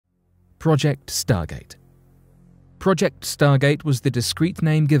Project Stargate. Project Stargate was the discrete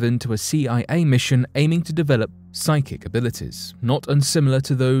name given to a CIA mission aiming to develop psychic abilities, not unsimilar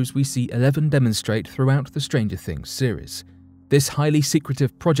to those we see Eleven demonstrate throughout the Stranger Things series. This highly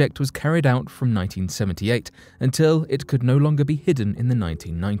secretive project was carried out from 1978 until it could no longer be hidden in the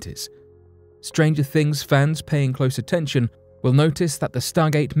 1990s. Stranger Things fans paying close attention will notice that the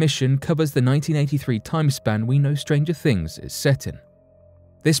Stargate mission covers the 1983 time span we know Stranger Things is set in.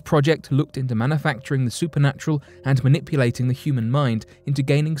 This project looked into manufacturing the supernatural and manipulating the human mind into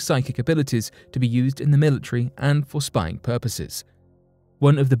gaining psychic abilities to be used in the military and for spying purposes.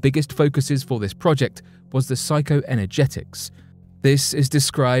 One of the biggest focuses for this project was the psychoenergetics. This is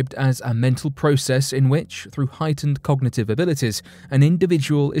described as a mental process in which, through heightened cognitive abilities, an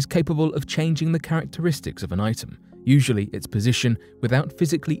individual is capable of changing the characteristics of an item, usually its position, without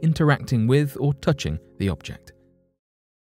physically interacting with or touching the object.